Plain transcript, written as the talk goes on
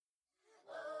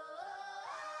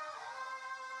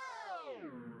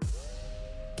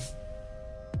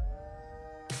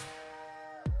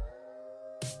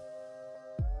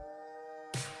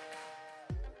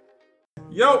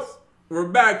Yo, we're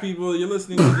back, people. You're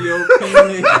listening to the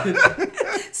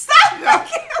Opinionated. Stop!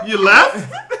 You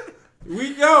left?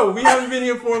 We haven't been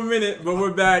here for a minute, but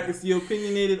we're back. It's the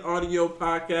Opinionated Audio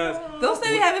Podcast. Don't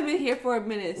say we haven't been here for a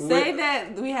minute. Say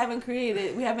that we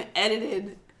haven't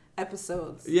edited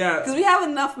episodes. Yeah. Because we have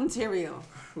enough material.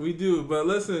 We do, but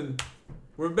listen,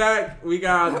 we're back. We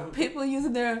got... People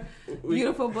using their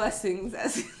beautiful blessings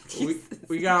as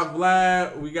we got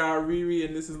Vlad, we got Riri,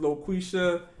 and this is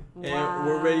Loqueesha. And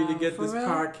we're ready to get this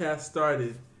podcast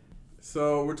started.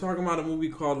 So we're talking about a movie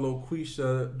called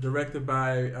Loqueesha, directed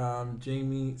by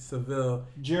Jeremy Saville.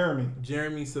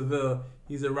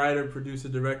 He's a writer, producer,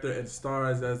 director, and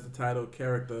stars as the title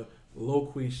character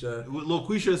Loqueesha.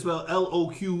 Loqueesha is spelled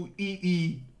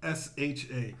Loqueesha.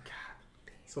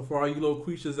 So for all you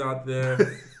Loqueeshas out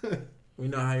there, we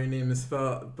know how your name is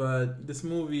spelled, but this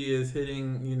movie is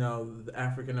hitting, the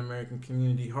African American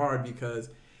community hard because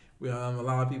we a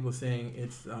lot of people saying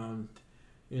it's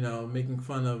making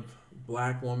fun of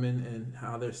black women and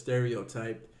how they're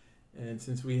stereotyped. And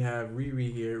since we have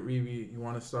Riri here, Riri, you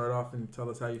want to start off and tell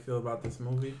us how you feel about this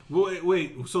movie?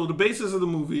 Wait. So the basis of the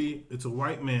movie, it's a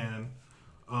white man.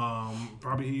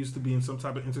 Probably he used to be in some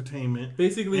type of entertainment.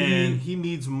 Basically, and he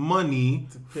needs money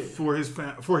for his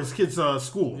kids'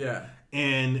 school. Yeah.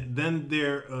 And then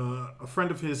a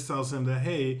friend of his tells him that,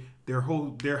 hey, they're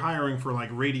hiring for like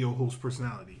radio host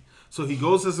personality. So he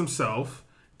goes as himself,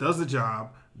 does the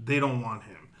job. They don't want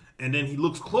him. And then he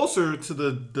looks closer to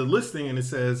the listing and it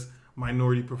says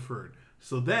minority preferred.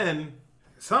 So then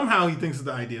somehow he thinks of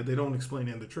the idea. They don't explain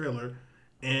it in the trailer.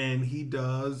 And he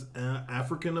does an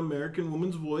African American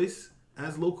woman's voice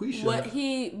as Loqueesha. What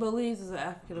he believes is an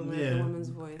African American woman's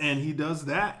voice. And he does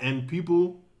that, and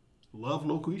people love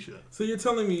Loqueesha. So you're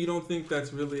telling me you don't think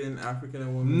that's really an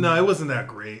African woman? No, it wasn't that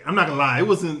great. I'm not gonna lie, it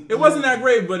wasn't. It wasn't that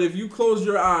great. But if you close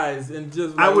your eyes and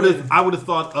just, I would have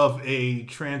thought of a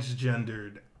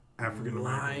transgendered African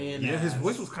American. Yeah, his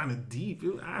voice was kind of deep.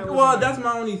 That's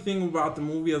my only thing about the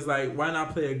movie is like, why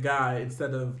not play a guy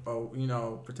instead of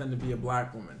pretend to be a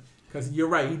black woman? Because you're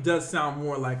right, he does sound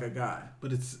more like a guy.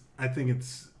 But I think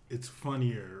it's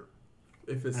funnier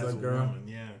if it's a girl. Woman,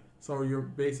 yeah. So you're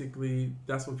basically,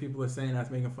 that's what people are saying, that's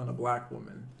making fun of black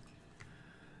women.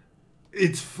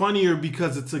 It's funnier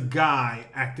because it's a guy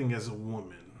acting as a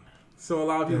woman. So a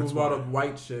lot of people brought up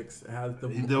white chicks.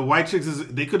 The white chicks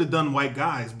they could have done white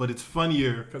guys, but it's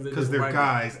funnier because they're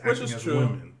guys acting as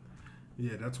women.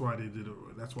 Yeah, that's why they did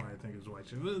it. That's why I think it's white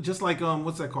chicks. Just like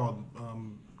what's that called?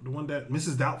 The one that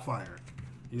Mrs. Doubtfire.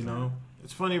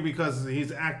 It's funnier because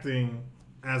he's acting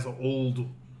as an old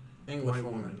English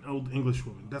woman. Old English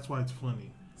woman. That's why it's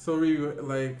funny. So, what do you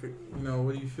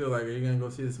feel like? Are you gonna go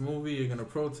see this movie? Are you gonna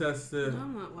protest it? No,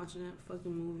 I'm not watching that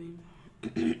fucking movie.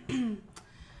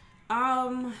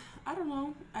 I don't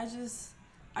know.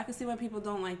 I can see why people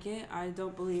don't like it. I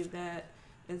don't believe that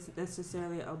it's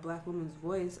necessarily a black woman's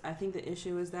voice. I think the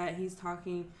issue is that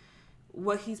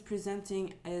what he's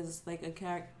presenting is like a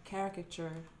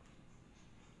caricature.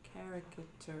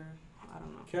 I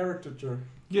don't know. Caricature.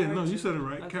 Yeah, no, you said it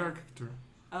right. Okay. Caricature.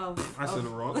 I said it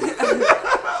wrong.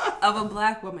 Of a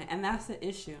black woman, and that's the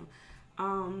issue.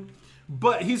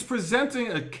 But he's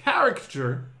presenting a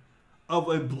caricature of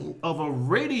a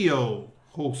radio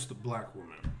host black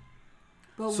woman.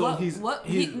 But so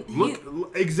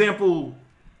example,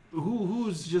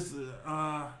 who's just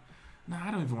I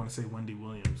don't even want to say Wendy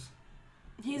Williams.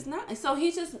 He's not. So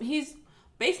he's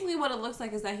basically what it looks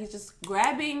like is that he's just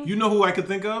grabbing. You know who I could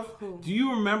think of? Who? Do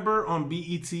you remember on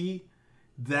BET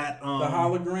that the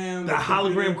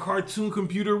hologram cartoon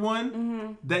computer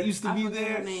one that used to be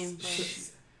there? Her name,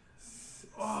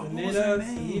 what was her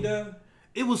name? Sanita.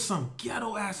 It was some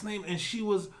ghetto ass name, and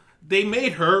they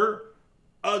made her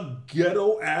a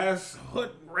ghetto ass hood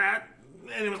rat,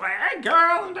 and it was like, hey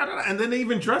girl, and then they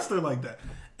even dressed her like that.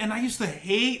 And I used to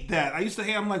hate that.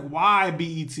 I'm like, why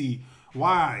BET?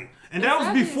 Why? And that was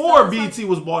before BET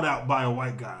was bought out by a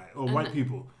white guy or white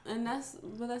people. And that's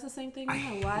the same thing.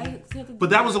 Why? But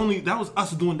that was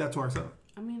us doing that to ourselves.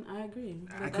 I mean, I agree.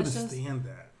 I couldn't stand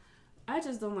that. I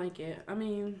just don't like it. I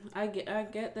mean, I get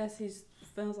that he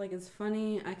feels like it's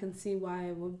funny. I can see why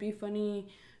it would be funny,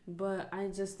 but I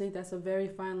just think that's a very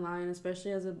fine line,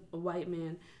 especially as a white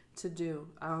man, to do.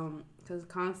 Because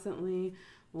constantly,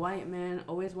 white men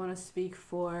always want to speak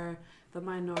for the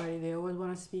minority. They always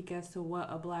want to speak as to what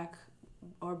a black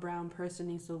or brown person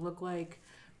needs to look like,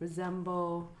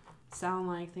 resemble, sound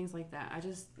like, things like that. I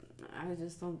just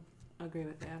don't agree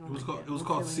with that. It was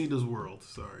called Sita's World.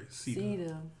 Sorry,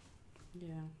 Sita.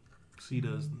 Yeah.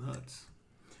 Sita's nuts.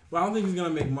 Well, I don't think he's gonna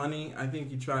make money. I think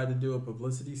he tried to do a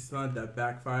publicity stunt that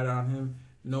backfired on him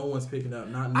No one's picking up.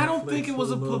 Not Netflix, I don't think it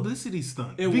was a Hulu. publicity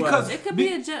stunt. It because was. It could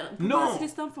be a publicity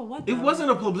stunt for what? Though? It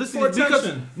wasn't a publicity For because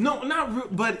attention.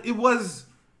 but it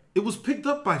was picked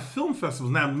up by film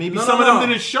festivals. Now maybe No, some no, of them no.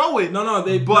 didn't show it.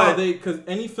 But because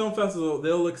any film festival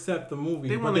they'll accept the movie,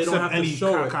 They but won't they don't accept have to any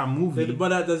show it. movie. But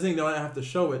that's the thing, they don't have to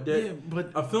show it. Yeah,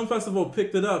 but a film festival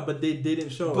picked it up, but they didn't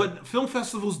show it. But film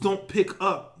festivals don't pick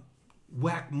up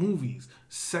whack movies,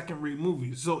 second-rate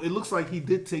movies. So it looks like he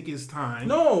did take his time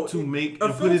to make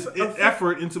and put his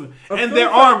effort into it. And there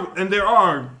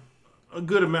are a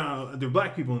good amount. There are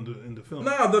black people in the film.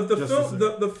 No,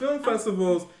 the film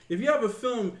festivals. If you have a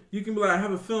film, you can be like, I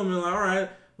have a film, and you're like, all right,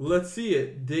 let's see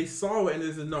it. They saw it and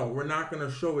they said, no, we're not going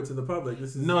to show it to the public.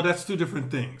 That's two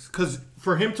different things. Because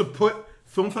for him to put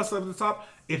film festival at the top,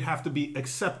 it have to be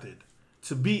accepted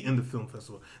to be in the film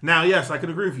festival. Now, yes, I could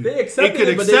agree with you. They accepted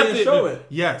it, but they didn't show it.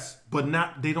 Yes, but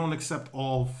they don't accept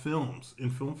all films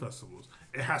in film festivals.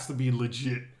 It has to be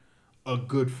legit a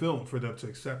good film for them to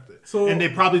accept it. And they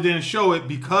probably didn't show it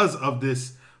because of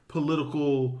this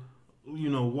political,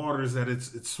 waters that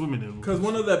it's swimming in. Because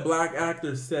one of the black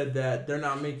actors said that they're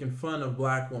not making fun of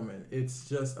black women. It's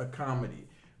just a comedy.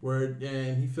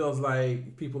 And he feels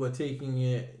like people are taking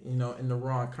it, in the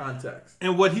wrong context.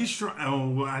 And what he's trying,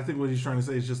 I think what he's trying to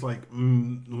say is just like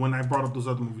when I brought up those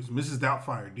other movies, Mrs.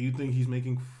 Doubtfire. Do you think he's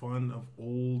making fun of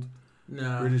old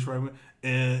British white women?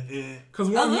 Because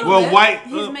white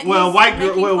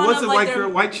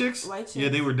chicks? White chicks. Yeah,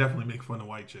 they were definitely making fun of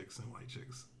white chicks and white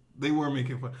chicks. They were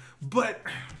making fun, but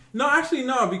no, actually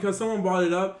no, because someone brought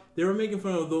it up. They were making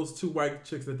fun of those two white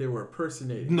chicks that they were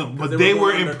impersonating. No, but they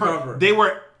were undercover.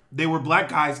 They were black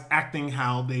guys acting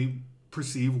how they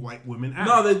perceive white women act.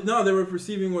 They were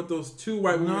perceiving what those two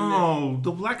white women did. No,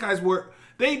 the black guys were.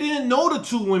 They didn't know the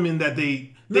two women that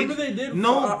they did.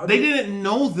 No, they didn't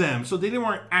know them, so they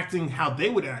weren't acting how they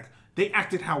would act. They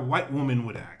acted how white women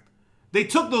would act. They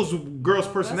took those girls'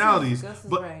 personalities,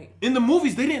 but in the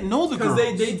movies they didn't know the girls.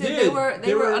 They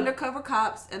were undercover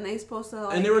cops, and they supposed to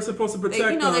and they were supposed to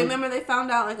protect them. They remember they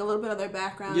found out like a little bit of their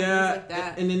background, and things like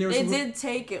that. And then they did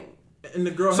take it. And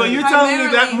the girl. So you're telling me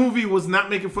that movie was not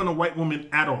making fun of white women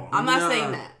at all? I'm not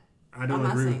saying that. I don't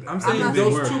agree with that. I'm saying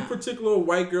those two particular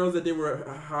white girls that they were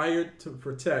hired to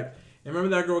protect. And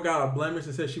remember that girl got a blemish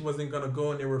and said she wasn't going to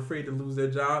go and they were afraid to lose their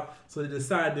job. So they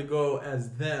decided to go as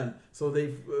them. So they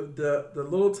the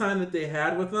little time that they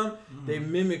had with them, they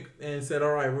mimicked and said,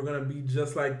 all right, we're going to be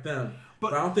just like them.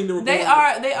 But I don't think they were They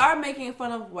are making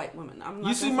fun of white women. I'm not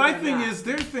you see, my thing is,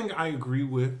 their thing I agree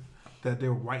with, that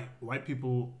they're white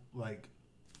people, like,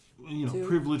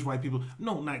 privileged white people.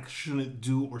 No, like, shouldn't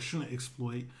do or shouldn't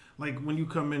exploit. Like, when you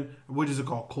come in, what is it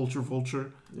called? Culture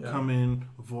vulture. Yeah. Come in,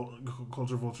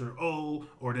 culture vulture.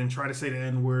 Or then try to say the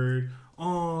N-word.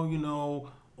 Or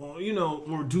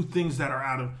do things that are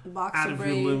out of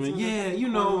your limit. Yeah,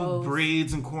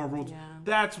 braids and cornrows. Yeah.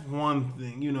 That's one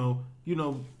thing.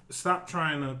 Stop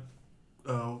trying to.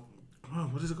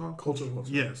 What is it called? Culture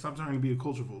vulture. Yeah, stop trying to be a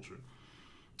culture vulture.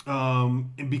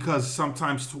 And because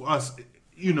sometimes to us,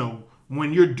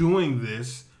 when you're doing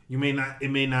this, it may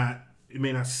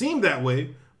not seem that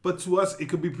way, but to us it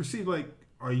could be perceived like,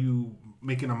 are you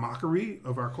making a mockery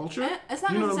of our culture? It's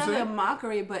not necessarily a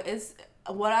mockery, but it's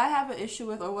what I have an issue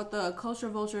with, or what the culture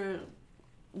vulture,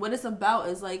 what it's about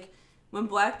is like when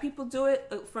black people do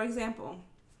it. For example,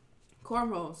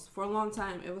 cornrows. For a long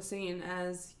time, it was seen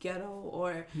as ghetto,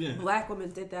 or black women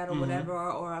did that, or whatever,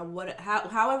 or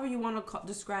however you want to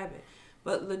describe it.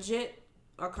 But legit,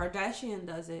 a Kardashian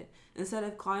does it. Instead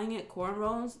of calling it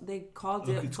cornrows, they called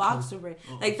it boxer braid.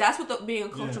 Like, that's what being a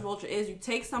culture vulture is. You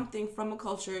take something from a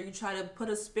culture, you try to put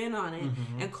a spin on it,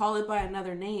 and call it by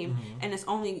another name, and it's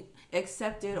only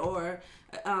accepted or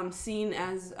seen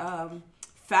as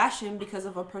fashion because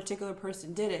of a particular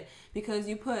person did it. Because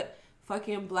you put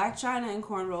fucking Black China in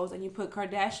cornrows and you put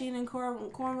Kardashian in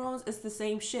cornrows, it's the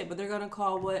same shit, but they're gonna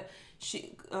call what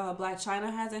Black China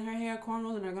has in her hair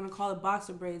cornrows, and they're gonna call it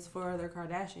boxer braids for their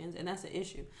Kardashians, and that's the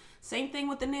issue. Same thing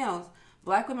with the nails.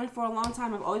 Black women for a long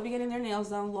time have always been getting their nails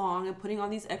done long and putting all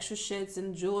these extra shits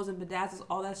and jewels and bedazzles,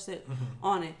 all that shit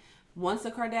on it. Once the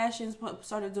Kardashians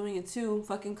started doing it too,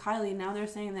 fucking Kylie, now they're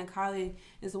saying that Kylie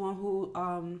is the one who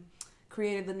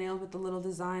created the nails with the little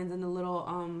designs and the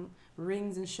little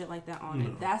rings and shit like that on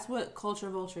it. That's what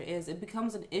culture vulture is. It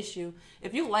becomes an issue.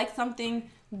 If you like something,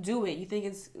 do it. You think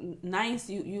it's nice,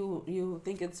 you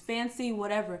think it's fancy,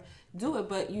 whatever, do it.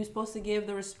 But you're supposed to give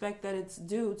the respect that it's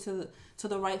due to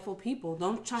the rightful people.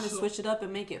 Don't try to switch it up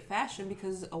and make it fashion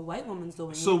because a white woman's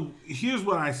doing it. So here's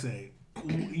what I say.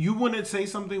 You wouldn't say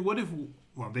something. What if?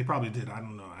 Well, they probably did. I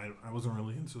don't know. I wasn't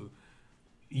really into.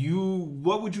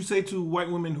 What would you say to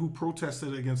white women who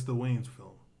protested against the Wayans film?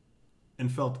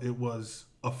 and felt it was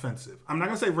offensive? I'm not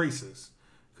gonna say racist,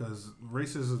 because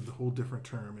racist is a whole different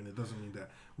term and it doesn't mean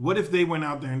that. What if they went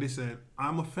out there and they said,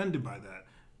 "I'm offended by that"?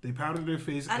 They powdered their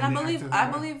face, and I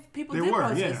believe people did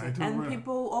protest it, and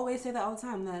people always say that all the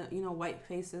time, that white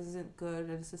face isn't good,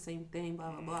 and it's the same thing,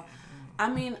 blah blah blah. I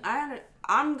mean,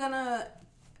 I'm gonna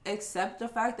accept the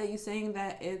fact that you're saying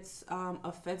that it's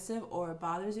offensive or it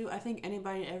bothers you. I think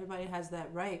everybody has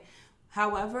that right.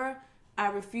 However,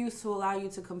 I refuse to allow you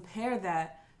to compare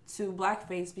that to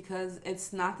blackface, because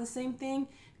it's not the same thing,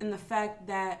 and the fact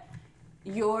that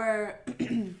your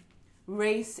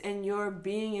race and your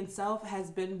being itself has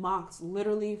been mocked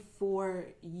literally for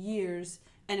years,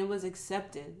 and it was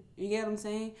accepted. You get what I'm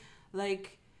saying?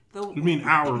 Like you mean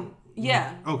our?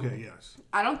 Yeah. Okay. Yes.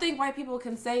 I don't think white people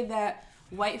can say that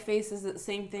whiteface is the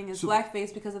same thing as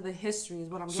blackface because of the history. Is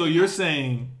what I'm. So you're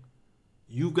saying,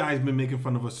 you guys been making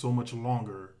fun of us so much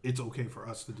longer, it's okay for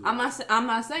us to do it. I'm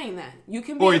not saying that. You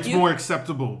can. Or it's more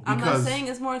acceptable. Because I'm not saying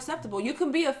it's more acceptable. You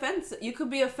can be offensive. You could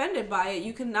be offended by it.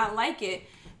 You can not like it.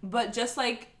 But just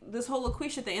like this whole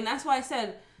Loqueesha thing, and that's why I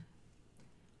said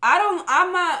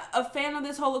I'm not a fan of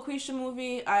this whole Loqueesha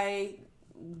movie. I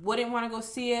wouldn't want to go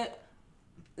see it.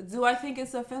 Do I think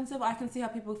it's offensive? I can see how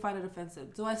people find it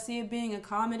offensive. Do I see it being a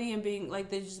comedy and being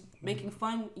like they're just making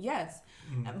fun? Yes.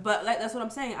 But that's what I'm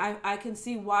saying. I can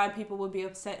see why people would be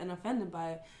upset and offended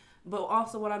by it. But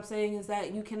also what I'm saying is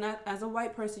that you cannot, as a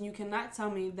white person, you cannot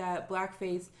tell me that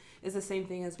blackface is the same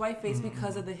thing as whiteface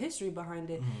because of the history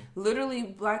behind it. Literally,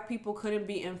 black people couldn't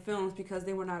be in films because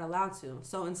they were not allowed to.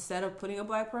 So instead of putting a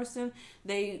black person,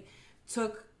 they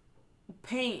took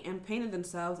paint and painted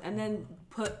themselves and then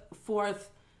put forth,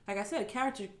 like I said,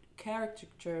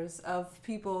 caricatures of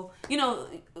people,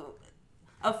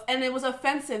 and it was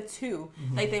offensive too.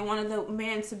 Like they wanted the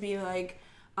man to be like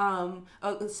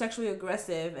sexually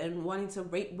aggressive and wanting to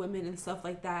rape women and stuff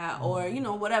like that, or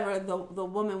whatever, the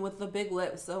woman with the big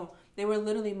lips. So they were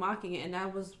literally mocking it, and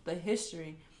that was the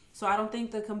history. So I don't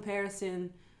think the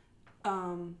comparison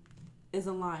is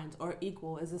aligned or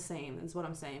equal, is the same, is what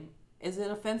I'm saying. Is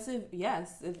it offensive?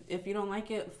 Yes. If you don't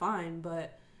like it, fine.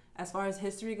 But as far as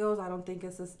history goes, I don't think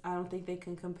they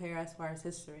can compare as far as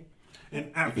history.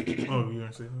 And after, you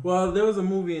want to say that? Well, there was a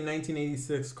movie in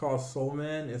 1986 called Soul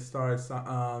Man. It starred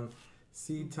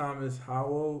C. Thomas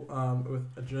Howell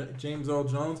with James Earl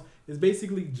Jones. It's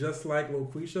basically just like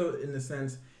Loqueesha in the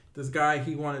sense, this guy,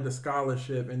 he wanted a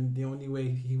scholarship, and the only way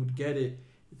he would get it,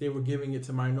 they were giving it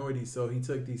to minorities. So he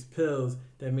took these pills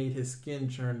that made his skin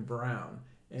turn brown.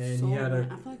 And Soul he had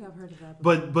Man. I feel like I've heard of that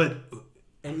before. But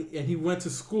And he went to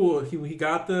school. He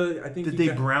got the, I think. Did they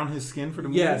brown his skin for the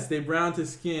movie? Yes, they browned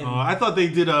his skin. I thought they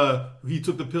did. He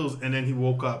took the pills and then he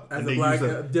woke up. As and a they black,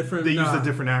 used a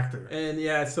different actor. And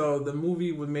yeah, so the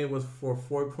movie was made for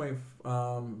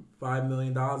 $4.5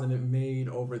 million, and it made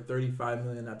over $35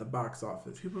 million at the box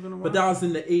office. People are gonna watch. But that was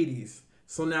in the 80s.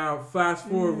 So now fast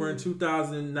forward, we're in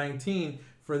 2019.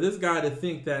 For this guy to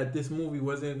think that this movie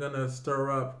wasn't gonna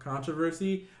stir up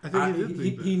controversy, I think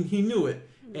he knew it.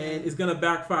 And it's gonna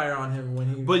backfire on him when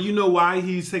he. But you know why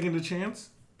he's taking the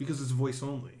chance? Because it's voice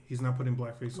only. He's not putting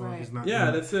blackface on. He's not.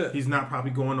 Yeah, that's it. He's not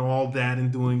probably going to all that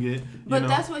and doing it. But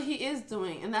that's what he is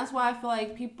doing, and that's why I feel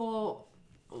like people.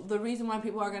 The reason why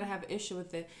people are gonna have an issue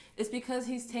with it is because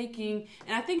he's taking,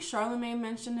 and I think Charlamagne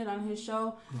mentioned it on his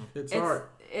show. It's hard.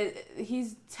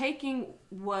 He's taking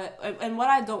what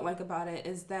I don't like about it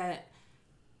is that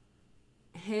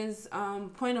his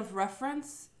point of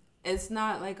reference. It's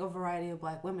not like a variety of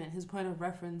black women. His point of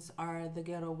reference are the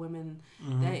ghetto women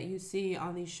that you see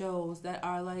on these shows that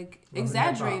are like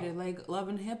exaggerated, like Love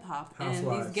and Hip Hop,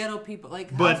 and these ghetto people, like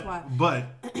Housewives. But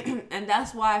and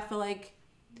that's why I feel like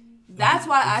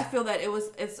I feel that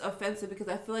it's offensive, because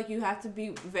I feel like you have to be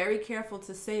very careful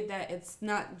to say that it's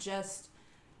not just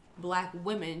black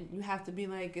women. You have to be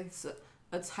like it's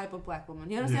a type of black woman.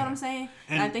 You understand what I'm saying?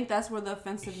 And I think that's where the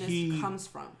offensiveness comes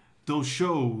from. Those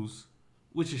shows.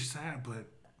 Which is sad, but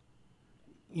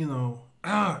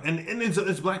and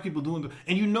it's black people doing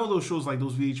and those shows, like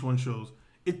those VH1 shows,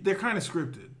 they're kind of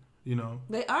scripted,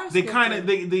 They are. They kind of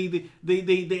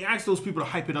they ask those people to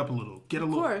hype it up a little, get a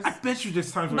little. Course. I bet you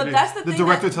there's times where the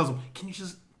director tells them, "Can you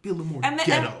just be a little more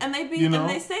ghetto?" And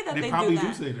they say that they probably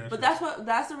do say that. But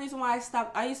that's the reason why I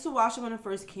stopped. I used to watch it when it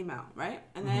first came out, right?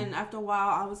 And then after a while,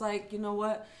 I was like, you know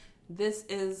what, this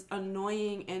is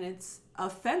annoying and it's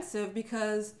offensive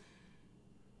because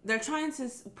they're trying to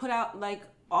put out like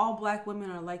all black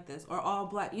women are like this or all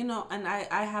black, and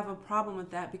I have a problem with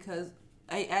that because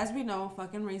as we know,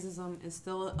 fucking racism is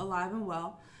still alive and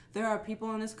well. There are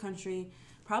people in this country,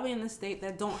 probably in this state,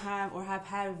 that don't have or have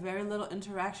had very little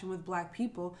interaction with black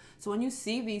people. So when you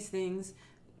see these things,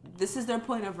 this is their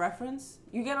point of reference.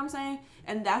 You get what I'm saying?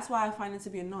 And that's why I find it to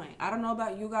be annoying. I don't know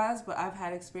about you guys, but I've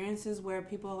had experiences where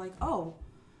people are like, "Oh,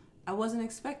 I wasn't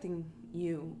expecting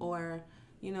you," or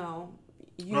you're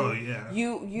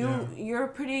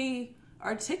pretty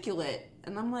articulate.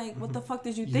 And I'm like, what the fuck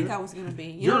did you think I was gonna be?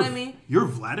 You know what I mean? You're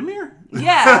Vladimir?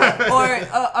 Yeah.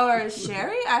 Or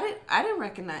Sherry? I didn't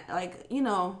recognize,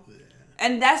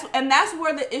 and that's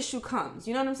where the issue comes.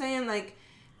 You know what I'm saying? Like,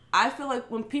 I feel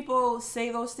like when people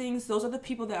say those things, those are the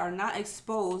people that are not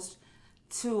exposed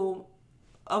to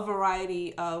a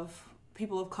variety of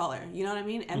people of color. You know what I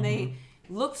mean? And they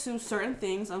look to certain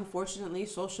things, unfortunately,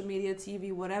 social media,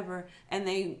 TV, whatever, and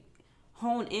they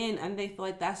hone in and they feel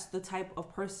like that's the type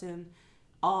of person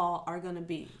all are going to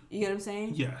be. You get what I'm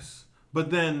saying? Yes. But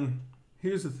then,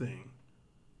 here's the thing.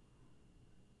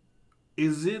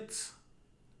 Is it,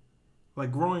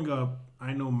 like, growing up,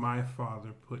 I know my father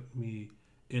put me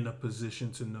in a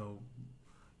position to know,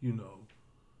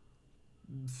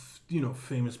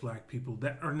 famous black people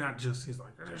that are not just, he's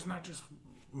like, there's not just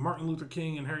Martin Luther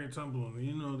King and Harriet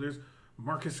Tubman, there's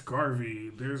Marcus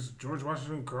Garvey, there's George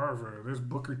Washington Carver, there's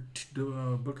Booker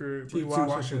T.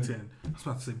 Washington. I was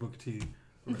about to say Booker T.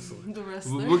 The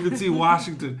wrestler. Booker T.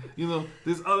 Washington.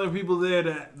 There's other people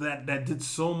there that did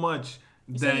so much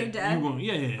that your dad? you won't.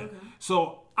 Yeah. Okay.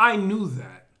 So I knew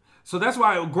that. So that's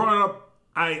why growing up,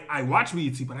 I watched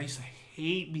BET, but I used to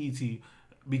hate BET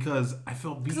because I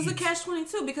felt BET. Because it's a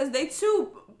catch-22. Because they too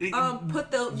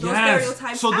put those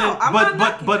stereotypes so then,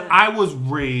 out. But I was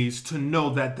raised to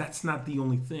know that that's not the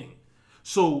only thing.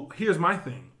 So here's my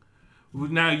thing.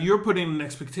 Now you're putting an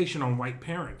expectation on white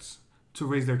parents to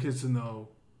raise their kids to know,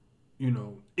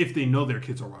 if they know their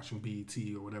kids are watching BET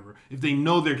or whatever, if they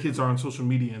know their kids are on social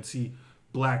media and see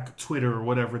black Twitter or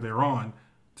whatever they're on,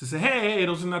 to say, hey,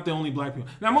 those are not the only black people.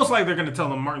 Now, most likely they're going to tell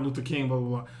them Martin Luther King, blah, blah,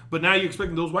 blah. But now you're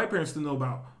expecting those white parents to know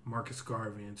about Marcus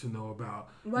Garvey and to know about...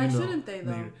 Why shouldn't they,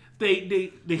 though?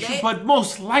 They should, but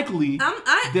most likely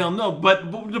they'll know.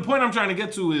 But the point I'm trying to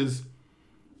get to is,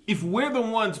 if we're the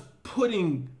ones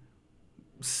putting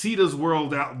Sita's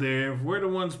World out there, if we're the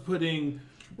ones putting...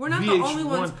 We're not the only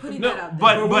ones putting that out there.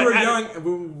 But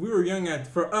we were young.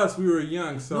 For us, we were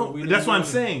young. So that's what I'm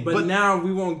saying. But now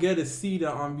we won't get a Sita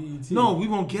on BET. No, we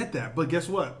won't get that. But guess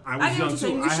what? I was young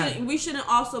too. We shouldn't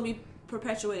also be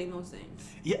perpetuating those things.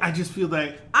 Yeah, I just feel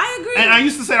like... I agree. And I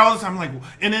used to say all the time, like...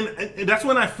 And then that's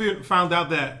when I found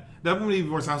out that movie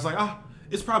even worse. I was like,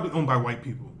 it's probably owned by white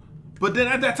people. But then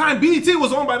at that time, BET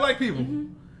was owned by black people.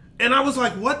 Mm-hmm. And I was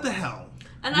like, what the hell?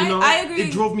 And I agree.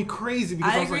 It drove me crazy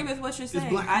because I agree with what you're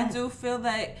saying. I do feel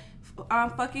that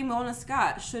fucking Mona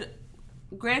Scott should...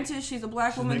 Granted, she's a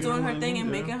black woman doing her thing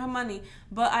and making her money.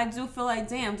 But I do feel like,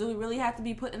 damn, do we really have to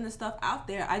be putting this stuff out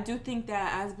there? I do think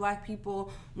that as black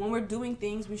people, when we're doing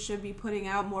things, we should be putting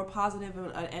out more positive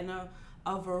and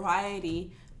a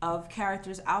variety of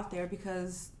characters out there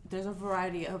because there's a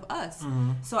variety of us.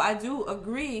 Mm-hmm. So I do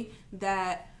agree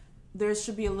that there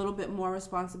should be a little bit more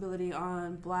responsibility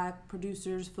on black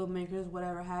producers, filmmakers,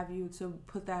 whatever have you, to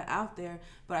put that out there.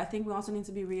 But I think we also need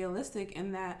to be realistic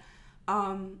in that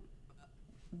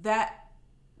that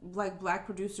like black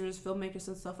producers, filmmakers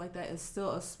and stuff like that is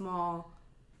still a small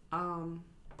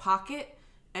pocket,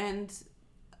 and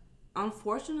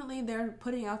unfortunately they're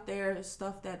putting out there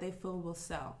stuff that they feel will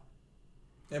sell.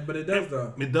 Yeah, but it does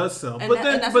though. It does sell. And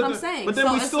that's what I'm saying. But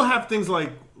then we still have things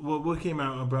like what came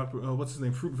out about what's his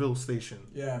name, Fruitville Station.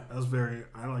 Yeah, that was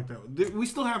I like that. We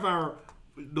still have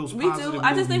those. We do.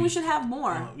 I just think we should have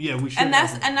more. Yeah, we should. And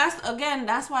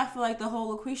that's why I feel like the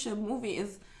whole Loqueesha movie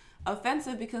is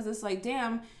offensive, because it's like,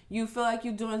 damn, you feel like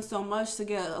you're doing so much to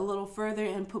get a little further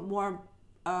and put more,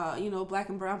 black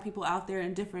and brown people out there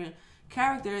in different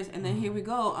characters, and then here we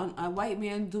go, a white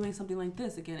man doing something like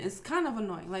this again. It's kind of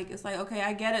annoying. Like, it's like, okay,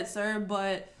 I get it, sir,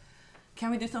 but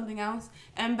can we do something else?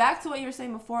 And back to what you were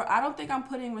saying before, I don't think I'm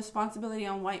putting responsibility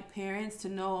on white parents to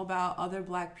know about other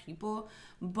black people,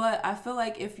 but I feel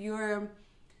like if you're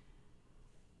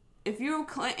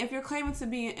claiming to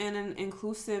be in an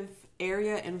inclusive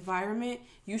environment,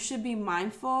 you should be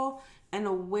mindful and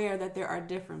aware that there are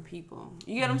different people.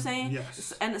 You get what I'm saying?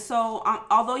 Yes. And so,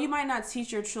 although you might not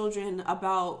teach your children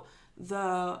about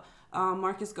the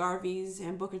Marcus Garveys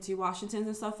and Booker T. Washingtons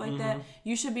and stuff like that,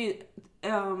 you should be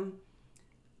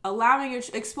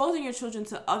exposing your children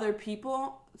to other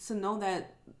people to know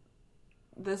that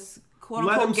this quote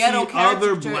unquote ghetto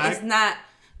caricature is not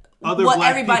what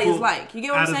everybody's like. You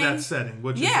get what I'm saying? Out of that setting.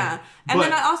 And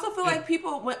then I also feel like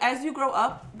people, as you grow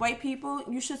up, white people,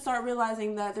 you should start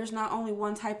realizing that there's not only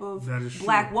one type of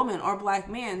black woman or black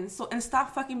man. So, and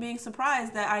stop fucking being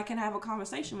surprised that I can have a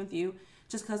conversation with you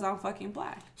just because I'm fucking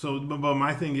black. So, but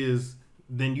my thing is,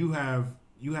 then you have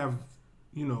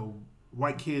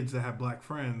white kids that have black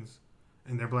friends,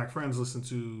 and their black friends listen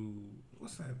to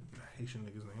what's that Haitian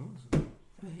nigga's name? What's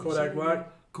it? Kodak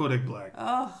Black. Kodak Black.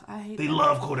 Oh, I hate. They that.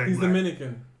 love Kodak He's Black.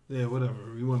 Dominican. Yeah,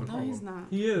 whatever you want to call No, him. he's not.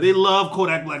 He is. They love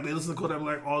Kodak Black. They listen to Kodak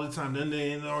Black all the time. Then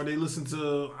they listen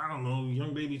to I don't know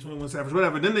Young Baby, 21 Savage,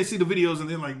 whatever. Then they see the videos and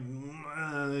they're like,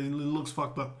 it looks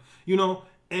fucked up,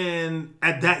 And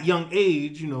at that young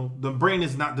age, the brain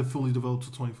is not fully developed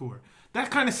to 24. That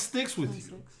kind of sticks with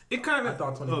 26. You. It kind of I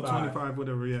thought 25. 25,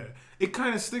 whatever. Yeah, it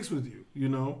kind of sticks with you,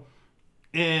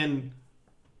 and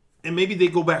maybe they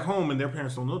go back home and their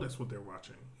parents don't know that's what they're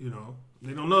watching,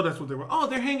 They don't know that's what they're watching. Oh,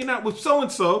 they're hanging out with so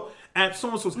and so at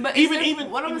so and so's. But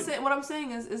what I'm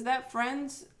saying is that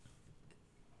friends.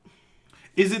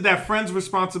 Is it that friend's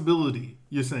responsibility?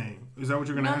 You're saying? Is that what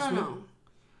you're gonna ask me? No.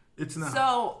 It's not.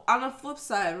 So on the flip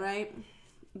side, right?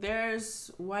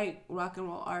 There's white rock and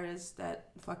roll artists that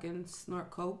fucking snort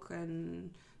coke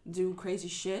and do crazy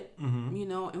shit. Mm-hmm.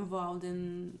 Involved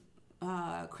in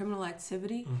criminal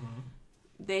activity.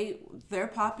 Mm-hmm. They're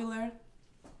popular.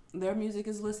 Their music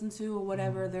is listened to or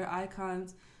whatever. Mm-hmm. They're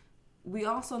icons. We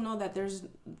also know that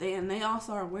they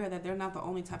also are aware that they're not the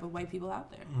only type of white people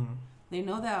out there. Mm-hmm. They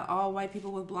know that all white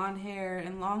people with blonde hair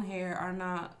and long hair are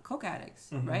not coke addicts,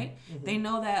 mm-hmm. right? Mm-hmm. They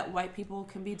know that white people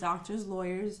can be doctors,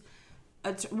 lawyers,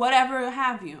 whatever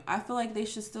have you. I feel like they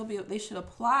should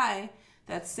apply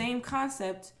that same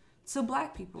concept to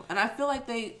black people. And I feel like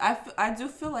I do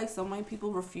feel like some white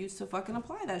people refuse to fucking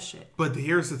apply that shit. But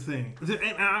here's the thing.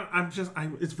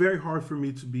 And it's very hard for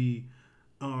me to be,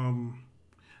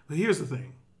 but here's the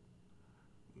thing.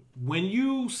 When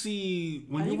you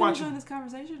watch join this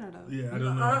conversation or no? Yeah, I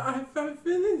don't know. I've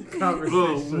been in the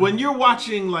conversation. When you're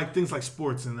watching like things like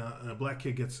sports and a black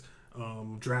kid gets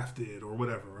drafted or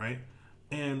whatever, right?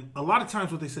 And a lot of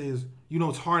times what they say is,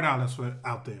 it's hard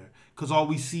out there because all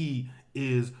we see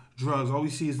is drugs. All we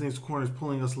see is these corners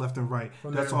pulling us left and right.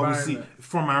 That's all we see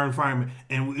from our environment.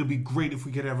 And it'd be great if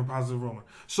we could have a positive aroma.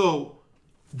 So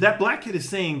that black kid is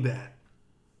saying that.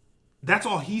 That's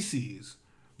all he sees.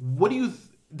 What do you?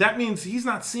 That means he's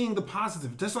not seeing the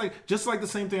positive. Just like the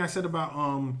same thing I said about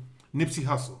Nipsey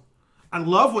Hussle. I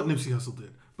love what Nipsey Hussle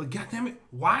did. But goddammit,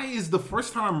 why is the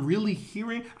first time I'm really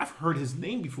hearing, I've heard his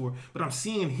name before, but I'm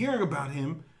seeing and hearing about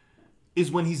him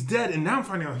is when he's dead. And now I'm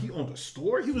finding out he owned a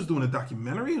store. He was doing a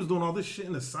documentary. He was doing all this shit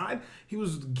on the side. He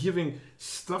was giving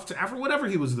stuff to Africa, whatever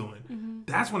he was doing. Mm-hmm.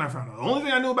 That's when I found out. The only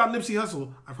thing I knew about Nipsey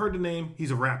Hussle, I've heard the name,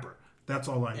 he's a rapper. That's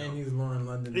all I know. And he's Lauren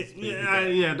London's baby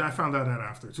daddy. Yeah, I found out that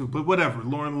after too. But whatever,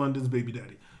 Lauren London's baby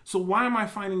daddy. So why am I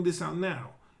finding this out now?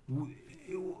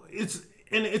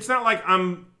 It's not like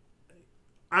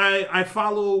I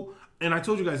follow, and I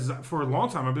told you guys for a long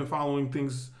time I've been following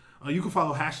things. You can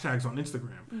follow hashtags on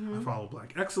Instagram. Mm-hmm. I follow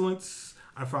Black Excellence.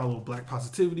 I follow Black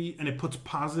Positivity, and it puts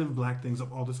positive black things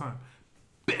up all the time.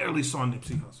 Barely saw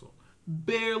Nipsey Hussle.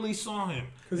 Barely saw him.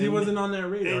 Because he wasn't on that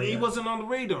radar. And he wasn't on the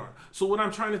radar. So what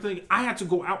I'm trying to think, I had to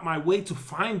go out my way to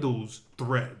find those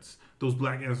threads, those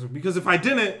black answers. Because if I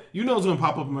didn't, it's going to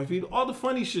pop up in my feed. All the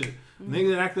funny shit. Mm-hmm.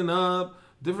 Niggas acting up,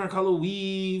 different color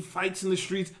weave, fights in the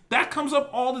streets. That comes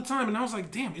up all the time. And I was like,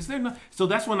 damn, is there not? So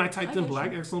that's when I typed in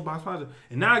Black Excellence, Black Positive.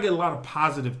 And now I get a lot of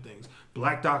positive things.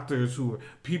 Black doctors who are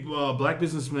people, black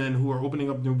businessmen who are opening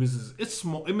up new businesses. It's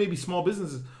small. It may be small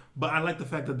businesses. But I like the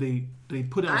fact that they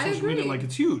put it on social media like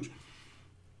it's huge.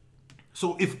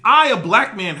 So if I, a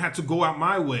black man, had to go out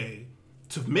my way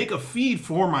to make a feed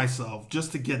for myself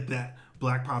just to get that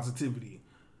black positivity,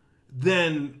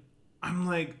 then I'm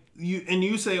like,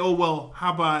 you say, oh, well,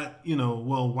 how about,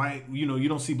 white, you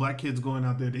don't see black kids going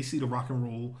out there. They see the rock and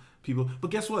roll people.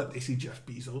 But guess what? They see Jeff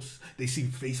Bezos. They see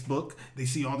Facebook. They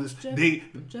see all this.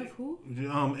 Jeff who?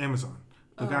 Amazon.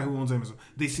 The guy who owns Amazon.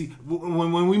 They see,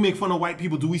 when we make fun of white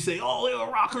people, do we say, oh, they're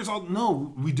rockers?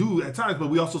 No, we do at times, but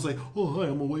we also say, oh, hi,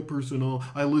 I'm a white person. Oh,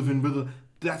 I live in...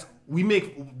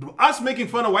 Us making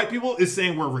fun of white people is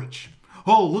saying we're rich.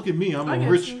 Oh, look at me. I'm a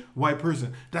rich white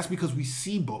person. That's because we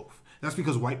see both. That's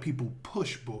because white people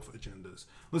push both agendas.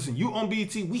 Listen, you own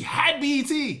BET. We had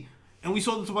BET. And we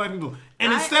sold it to black people.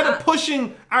 And instead of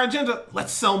pushing our agenda,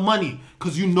 let's sell money.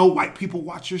 Because white people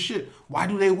watch your shit. Why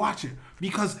do they watch it?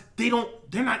 Because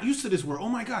they're not used to this world. Oh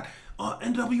my God.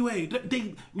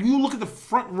 NWA. You look at the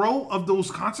front row of those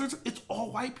concerts, it's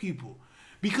all white people.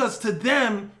 Because to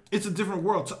them, it's a different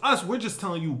world. To us, we're just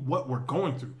telling you what we're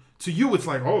going through. To you, it's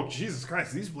like, oh, Jesus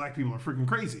Christ, these black people are freaking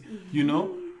crazy.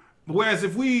 Whereas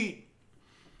if we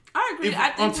I agree. I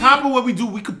think on top of what we do,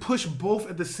 we could push both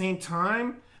at the same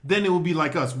time. Then it would be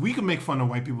like us. We could make fun of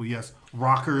white people, yes.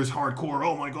 Rockers, hardcore,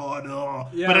 oh my God.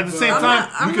 Yeah, but at the same time,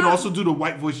 we could not, also do the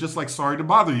white voice just like Sorry to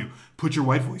Bother You. Put your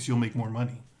white voice, you'll make more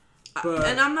money.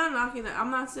 And I'm not knocking that. I'm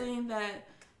not saying that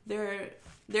there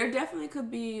definitely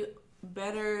could be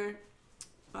better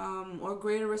or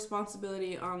greater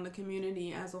responsibility on the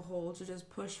community as a whole to just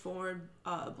push forward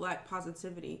black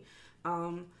positivity.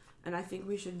 And I think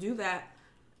we should do that.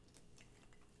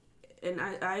 And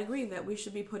I agree that we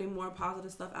should be putting more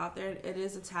positive stuff out there. It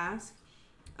is a task.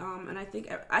 And I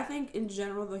think in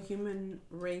general the human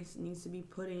race needs to be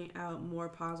putting out more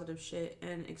positive shit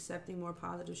and accepting more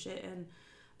positive shit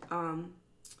and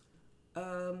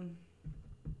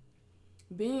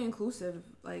being inclusive,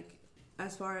 like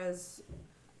as far as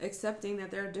accepting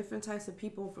that there are different types of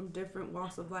people from different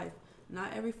walks of life.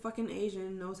 Not every fucking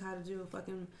Asian knows how to do a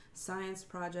fucking science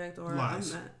project or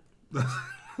lies.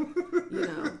 You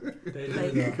know,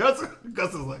 like,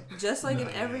 Gus is like, just like in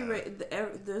every race,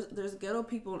 there's ghetto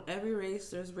people in every race.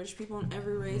 There's rich people in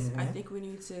every race. I think we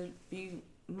need to be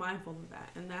mindful of that,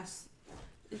 and that's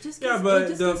it. Just gets, but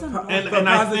it just the gets and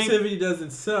positivity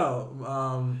doesn't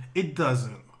sell. It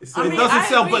doesn't. So it doesn't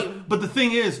sell. But the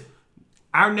thing is,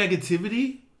 our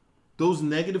negativity, those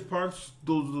negative parts,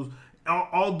 those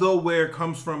although where it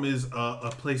comes from is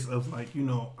a place of like, you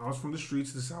know, I was from the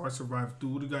streets. This is how I survived. Do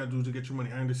what you gotta do to get your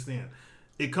money. I understand.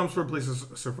 It comes from a place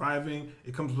of surviving.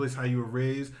 It comes from a place how you were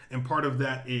raised, and part of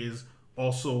that is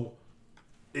also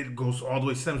it goes all the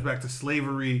way stems back to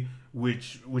slavery,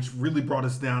 which really brought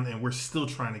us down, and we're still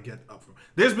trying to get up from.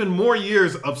 There's been more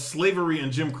years of slavery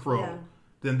and Jim Crow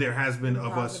than there has been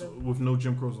of us with no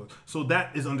Jim Crow. So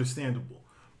that is understandable,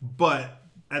 but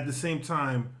at the same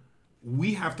time,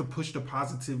 we have to push the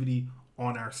positivity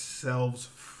on ourselves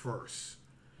first.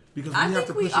 Because I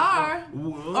think we are.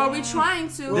 Are we trying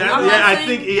to? I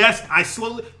think, yes, I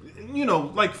slowly, you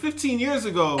know, like 15 years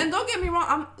ago. And don't get me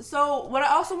wrong. So what I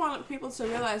also want people to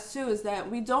realize too is that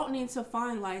we don't need to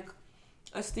find like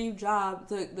a Steve Jobs,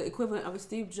 the equivalent of a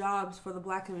Steve Jobs for the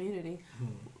black community.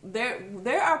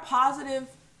 There are positive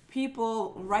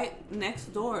people right next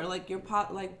door, like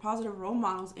like positive role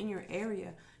models in your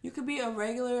area. You could be a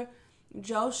regular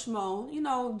Joe Schmo, you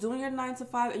know, doing your 9 to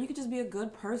 5, and you could just be a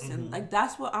good person. Like,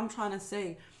 that's what I'm trying to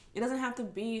say. It doesn't have to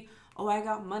be, oh, I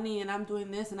got money and I'm doing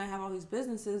this and I have all these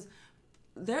businesses.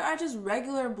 There are just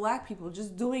regular black people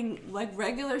just doing like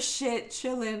regular shit,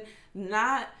 chilling,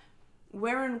 not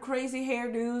wearing crazy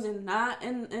hairdos and not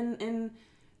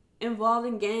involved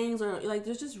in gangs, or like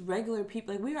there's just regular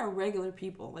people. Like, we are regular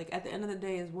people. Like, at the end of the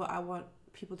day is what I want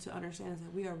people to understand, is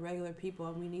that we are regular people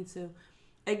and we need to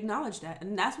acknowledge that.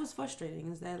 And that's what's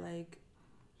frustrating, is that, like,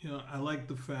 you know, I like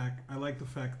the fact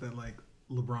that like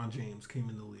LeBron James came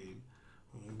in the league,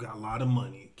 got a lot of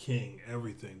money, king,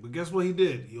 everything. But guess what he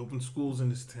did? He opened schools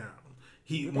in his town.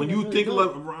 When you think of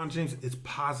LeBron James, it's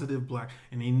positive black,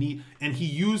 and he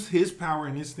used his power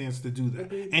and his stance to do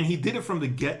that. And he did it from the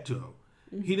get-go.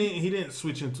 He didn't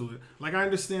switch into it. Like, I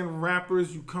understand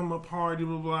rappers, you come up hard, blah,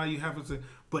 blah, blah, you have to,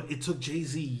 but it took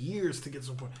Jay-Z years to get to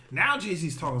some point. Now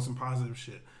Jay-Z's talking some positive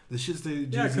shit. The shit's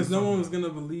that Jay-Z's because no one was going to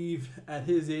believe at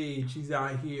his age he's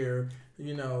out here,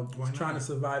 you know, trying to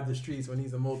survive the streets when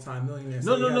he's a multi-millionaire.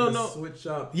 So no. Switch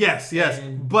up. Yes.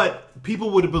 But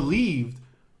people would have believed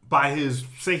by his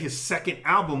second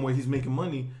album where he's making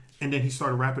money, and then he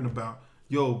started rapping about,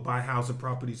 yo, buy housing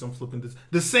properties, I'm flipping this.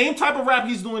 The same type of rap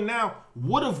he's doing now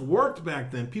would have worked back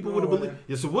then. People would have believed.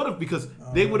 Yes, it would have, because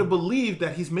they would have believed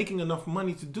that he's making enough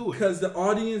money to do it. Because the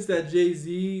audience that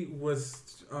Jay-Z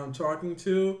was talking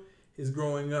to is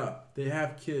growing up. They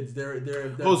have kids. They're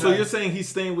so you're saying he's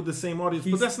staying with the same audience,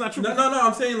 but that's not true. No.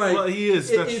 I'm saying, like, well, he is.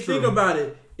 That's true. Think about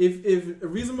it. If A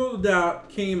Reasonable Doubt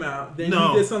came out, then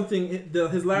he did something.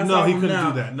 His last album, he couldn't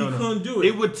do that. He couldn't do it.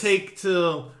 It would take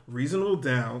till Reasonable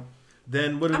Doubt.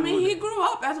 Then what? He grew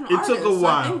up as an artist. It took a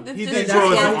while. So he did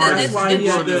grow as an artist.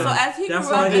 So as he grew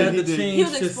up, he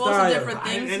was exposed to different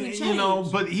things. And he changed. You know,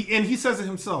 but he says it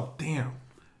himself. Damn,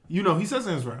 you know, he says it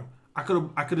in his rap. I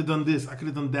could have done this. I could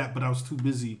have done that, but I was too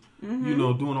busy, you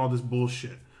know, doing all this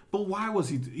bullshit. But why was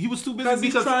he? He was too busy because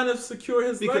he's trying to secure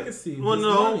his legacy. Well,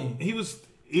 no, he was.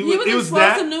 It was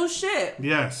exposed to new shit.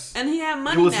 Yes. And he had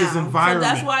money now. It was his environment.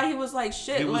 So that's why he was like,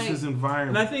 shit. It was his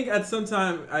environment. And I think at some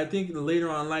time, later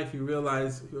on in life, he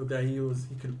realized that he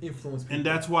could influence people. And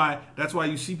that's why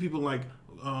you see people like,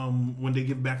 when they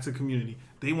give back to the community,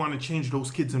 they want to change those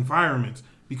kids' environments,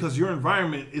 because your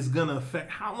environment is going to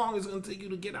affect how long it's going to take you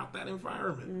to get out that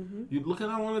environment. You look at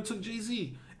how long it took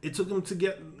Jay-Z. It took him to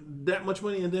get that much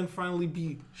money and then finally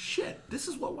be, shit, this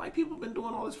is what white people have been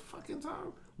doing all this fucking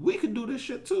time. We could do this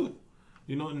shit too.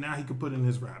 You know, now he could put in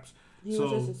his raps. He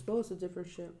was just exposed to different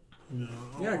shit.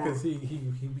 Yeah, because he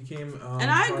became.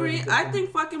 And I agree. I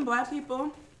think fucking black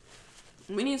people,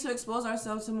 we need to expose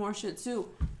ourselves to more shit too.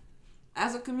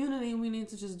 As a community, we need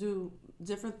to just do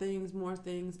different things, more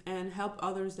things, and help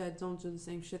others that don't do the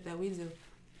same shit that we do.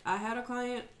 I had a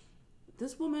client.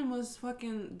 This woman was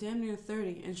fucking damn near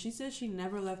 30, and she said she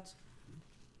never left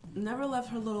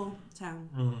her little town.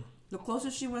 Mm-hmm. The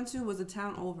closest she went to was a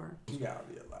town over. You gotta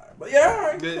be alive. But yeah, all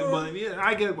right, cool. But yeah,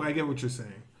 I get what you're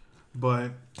saying.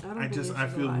 But I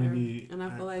feel we need, and I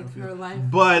feel like her life.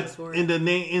 But in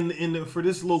the for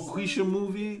this Loqueesha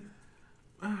movie,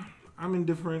 I'm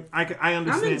indifferent. I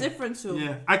understand. I'm indifferent too.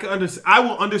 Yeah, I can understand. I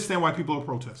will understand why people are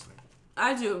protesting.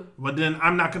 I do. But then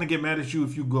I'm not gonna get mad at you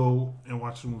if you go and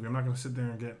watch the movie. I'm not gonna sit there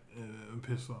and get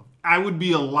pissed off. I would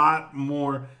be a lot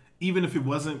more, even if it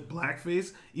wasn't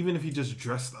blackface, even if he just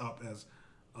dressed up as,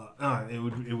 it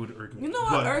would irk me. You know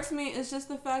what irks me is just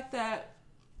the fact that.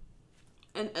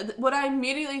 And what I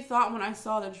immediately thought when I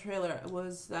saw the trailer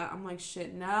was that I'm like,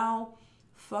 shit, now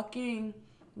fucking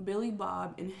Billy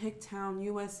Bob in Hicktown,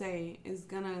 USA is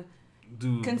gonna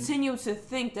continue to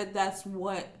think that that's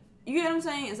what, you get what I'm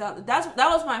saying? That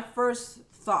was my first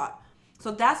thought.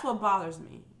 So that's what bothers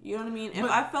me. You know what I mean? If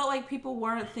I felt like people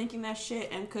weren't thinking that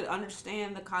shit and could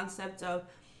understand the concept of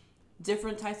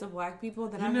different types of black people,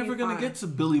 then I'm never gonna get to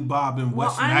Billy Bob in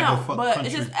West Naga but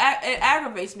country. It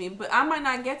aggravates me. But I might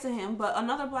not get to him, but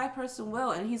another black person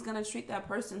will, and he's gonna treat that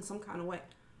person some kind of way.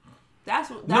 I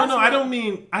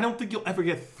don't think you'll ever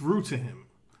get through to him.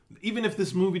 Even if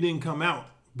this movie didn't come out,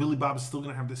 Billy Bob is still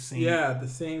gonna have the same. Yeah, the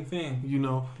same thing. You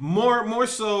know, more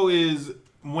so is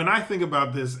when I think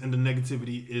about this, and the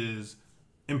negativity is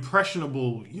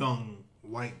impressionable young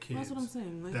white kids. That's what I'm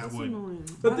saying. Like, that would. Annoying.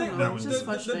 The thing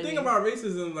about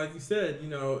racism, like you said, you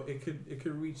know, it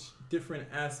could reach different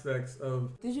aspects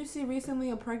of. Did you see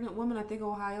recently a pregnant woman? I think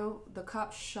Ohio. The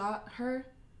cop shot her.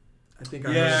 I think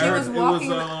I heard. She was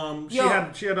walking.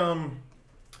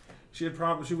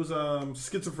 She was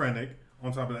schizophrenic.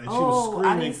 On top of that, and she was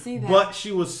screaming. I didn't see that. But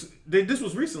she was. This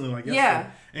was recently, like yesterday.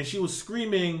 Yeah. And she was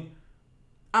screaming.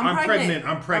 I'm pregnant.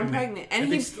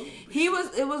 And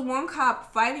it was one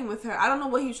cop fighting with her. I don't know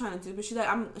what he was trying to do, but she's like,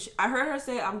 I heard her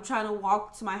say, I'm trying to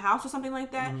walk to my house or something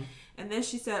like that. Mm-hmm. And then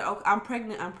she said, oh, I'm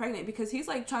pregnant, because he's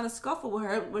like trying to scuffle with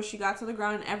her where she got to the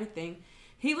ground and everything.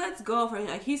 He lets go of her.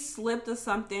 Like, he slipped or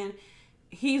something.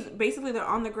 He's basically, they're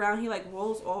on the ground. He like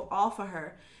rolls off of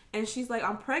her. And she's like,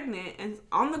 I'm pregnant. And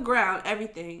on the ground,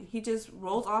 everything. He just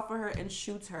rolls off of her and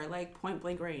shoots her like point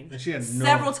blank range. And she had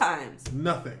several times.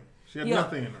 Nothing. She had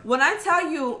nothing in her. When I tell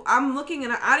you, I'm looking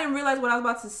and I didn't realize what I was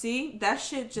about to see. That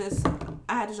shit just,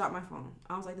 I had to drop my phone.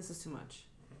 I was like, this is too much.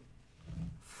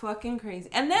 Fucking crazy.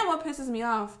 And then what pisses me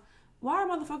off, why are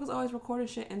motherfuckers always recording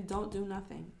shit and don't do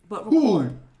nothing but record? Who?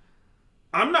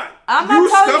 I'm not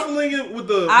scuffling it with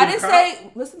the. I didn't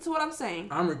say. Listen to what I'm saying.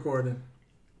 I'm recording.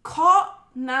 Call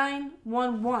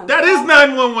 911. That is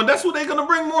 911. That's what they're gonna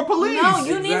bring more police. No,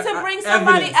 you need to bring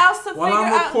somebody else to figure out. While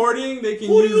I'm recording, they can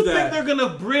Who use that. Who do you think they're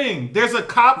gonna bring? There's a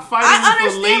cop fighting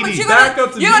with a lady. But you're gonna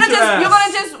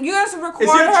just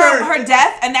record her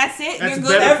death, and that's it. That's you're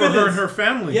good. Better for her and her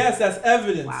family. Yes, that's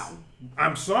evidence. Wow.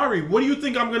 I'm sorry. What do you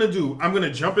think I'm gonna do? I'm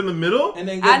gonna jump in the middle? And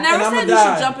then I never said you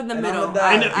should jump in the middle.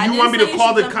 And you want me to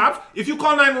call the cops? If you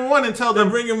call 911 and tell them,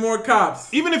 they're bringing more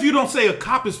cops. Even if you don't say a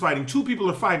cop is fighting, two people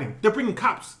are fighting. They're bringing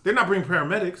cops. They're not bringing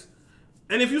paramedics.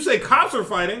 And if you say cops are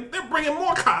fighting, they're bringing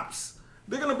more cops.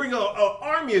 They're gonna bring an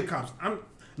army of cops.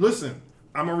 Listen.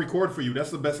 I'm gonna record for you. That's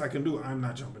the best I can do. I'm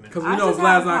not jumping in. Because we know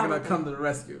Vlad's not gonna come to the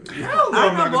rescue. Hell no,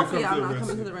 I'm not gonna come to the rescue.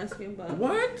 Coming to the rescue, but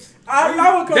what?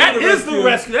 I would come that to the is rescue. the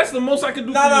rescue. That's the most I can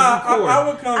do for you. I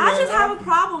would come. I just have a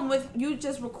problem with you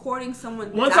just recording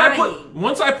someone dying.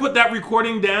 Once I put that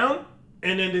recording down,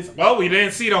 and then this, we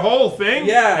didn't see the whole thing.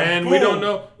 Yeah, and boom, we don't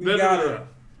know. We got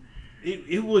it.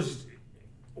 It was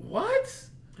what?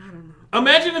 I don't know.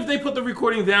 Imagine if they put the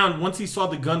recording down once he saw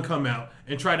the gun come out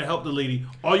and tried to help the lady.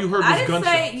 All you heard was gunshots.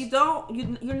 I didn't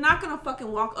say you're not gonna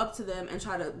fucking walk up to them and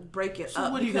try to break it up. So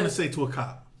what are you gonna say to a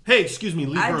cop? Hey, excuse me,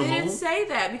 leave her alone. I didn't say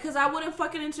that because I wouldn't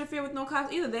fucking interfere with no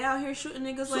cops either. They out here shooting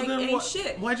niggas like ain't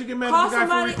shit. Why'd you get mad at the guy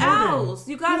for recording? Call somebody else.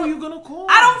 Who are you gonna call?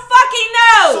 I don't fucking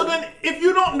know. So then, if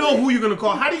you don't know who you're gonna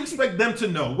call, how do you expect them to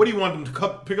know? What do you want them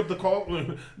to pick up the call,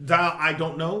 dial? I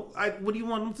don't know. What do you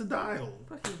want them to dial?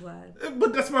 Fuck you, Vlad.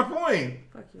 But that's my point.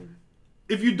 Fuck you.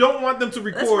 If you don't want them to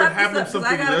record, have them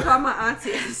something. I gotta call my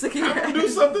auntie. Do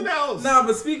something else. No,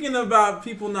 but speaking about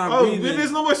people not breathing.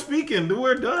 There's no more speaking.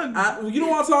 We're done. You don't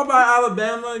want to talk about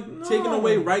Alabama taking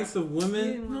away rights of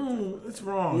women? No. It's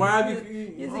wrong. Why have you?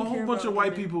 He A doesn't whole care bunch about of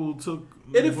white women. people took.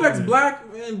 It affects voted. black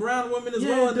and brown women as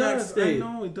well in that state. I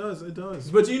know it does. It does.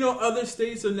 But you know, other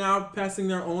states are now passing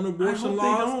their own abortion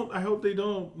laws. I hope they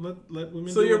don't let women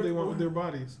So do you're- what they want with their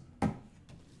bodies.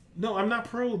 No, I'm not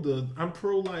I'm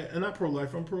pro life, and not pro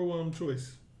life. I'm pro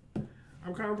choice.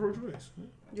 I'm kind of pro choice.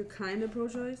 You're kind of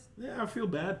pro-choice? Yeah, I feel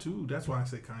bad too. That's why I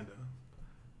say kind of.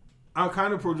 I'm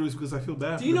kind of pro-choice because I feel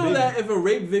bad. Do you know that if a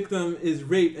rape victim is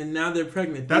raped and now they're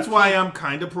pregnant, that's why I'm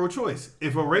kind of pro-choice.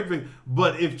 If a rape victim,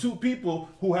 but if two people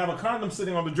who have a condom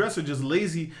sitting on the dresser just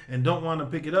lazy and don't want to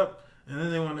pick it up, and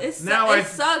then they want to, it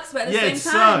sucks, but at the same time,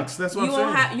 sucks. That's what you I'm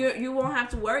won't saying. you won't have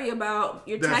to worry about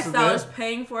your That's tax dollars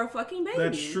paying for a fucking baby.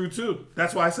 That's true too.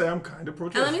 That's why I say I'm kind of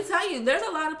pro-choice. And let me tell you, there's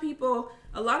a lot of people,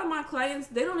 a lot of my clients,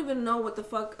 they don't even know what the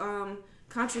fuck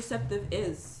contraceptive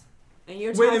is. And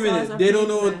your wait a tax dollars minute, are they don't paying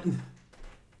know for what. that.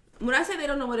 When I say they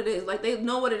don't know what it is, like they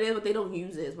know what it is, but they don't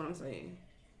use it. Is what I'm saying.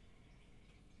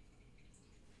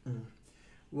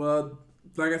 Well,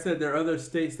 like I said, there are other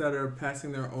states that are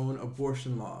passing their own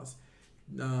abortion laws.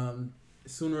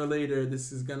 Sooner or later,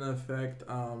 this is gonna affect.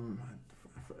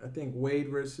 I think Wade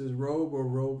versus Roe or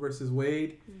Roe versus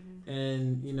Wade,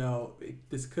 and you know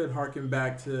this could harken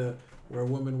back to where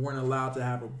women weren't allowed to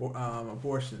have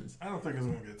abortions. I don't think it's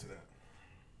gonna get to that.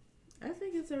 I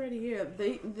think it's already here.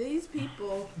 These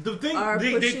people The thing are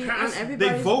they pushing passed, on they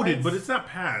everybody's voted, rights. but it's not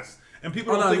passed, and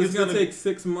people Oh don't no, think it's gonna take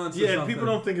 6 months. or Yeah, something. people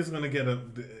don't think it's gonna get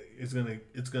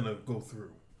it's gonna go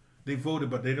through. They voted,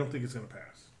 but they don't think it's gonna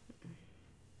pass.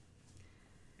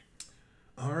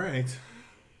 All right.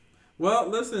 Well,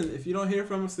 listen, if you don't hear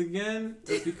from us again,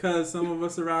 it's because some of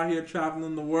us are out here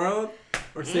traveling the world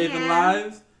or saving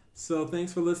lives. So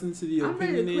thanks for listening to the I'm ready to quit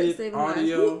opinionated saving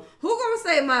audio. lives. Who gonna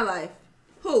save my life?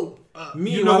 Who?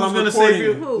 Me, you know while who's I'm gonna recording. save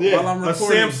you? Who? Yeah, While I'm a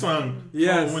recording. Samsung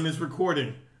Yes. phone when it's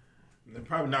recording. They're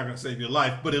probably not gonna save your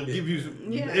life, but it'll give you.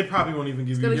 Yeah. It probably won't even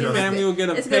give you. gonna Your give just- family will get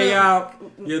a It's gonna payout.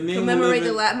 Your name will commemorate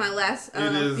live in- my last It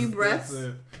is, few breaths. that's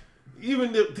it.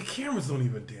 Even the cameras don't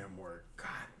even damn work. God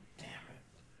damn it.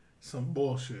 Some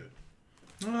bullshit.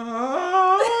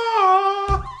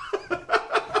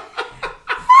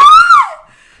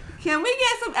 Can we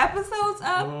get some episodes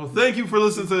up? Well, thank you for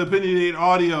listening to Opinionated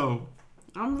Audio.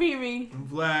 I'm Riri. I'm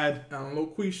Vlad. I'm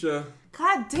Loqueesha.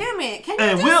 God damn it! Can you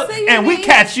And just say your we name?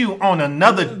 catch you on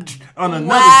another trip.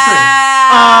 Wow.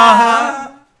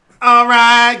 All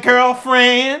right,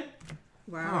 girlfriend.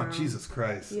 Wow. Oh, Jesus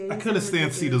Christ. Yeah, you I couldn't sound stand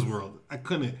ridiculous. Sita's World. I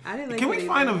couldn't. I didn't like Can we it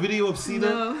find a either. video of Sita?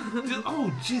 No.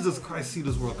 Oh, Jesus Christ,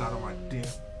 Sita's World got on my damn.